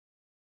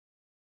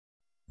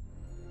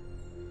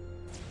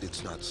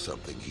It's not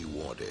something he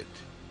wanted.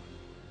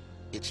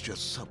 It's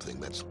just something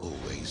that's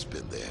always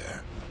been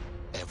there.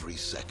 Every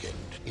second,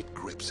 it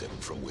grips him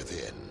from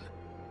within.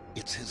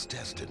 It's his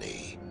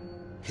destiny,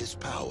 his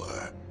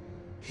power,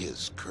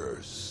 his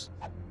curse.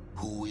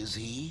 Who is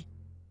he?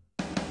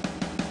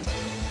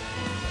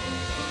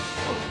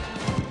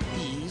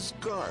 He's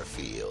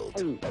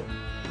Garfield.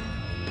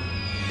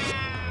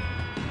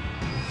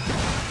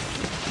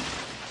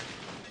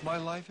 My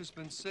life has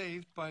been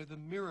saved by the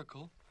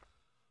miracle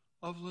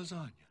of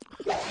lasagna.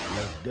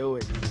 Let's do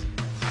it.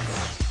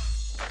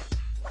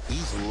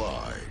 He's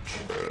large.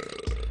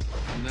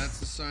 And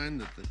that's a sign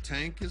that the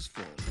tank is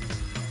full.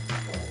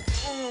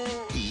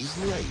 He's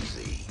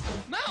lazy.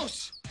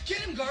 Mouse! Get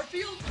him,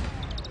 Garfield!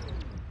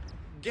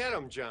 Get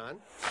him, John.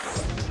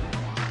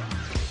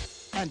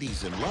 And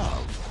he's in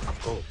love.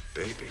 Oh,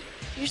 baby.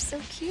 You're so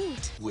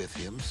cute. With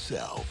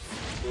himself.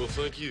 Well,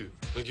 thank you.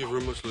 Thank you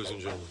very much, ladies and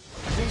gentlemen.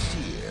 This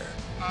year,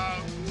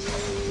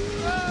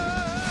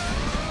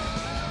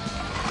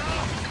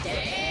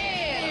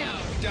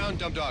 Damn! Down,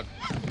 dumb dog.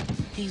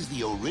 he's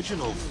the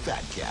original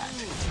fat cat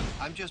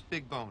I'm just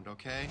big boned,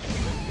 okay?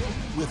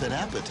 with an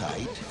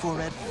appetite for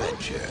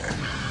adventure.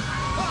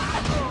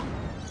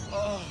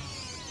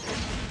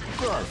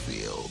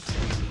 Garfield.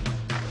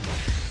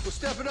 We'll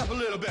step it up a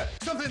little bit.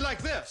 Something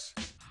like this.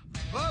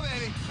 Hello,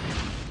 baby.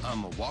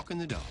 I'm a walking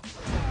the dog.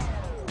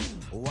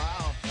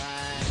 Wow,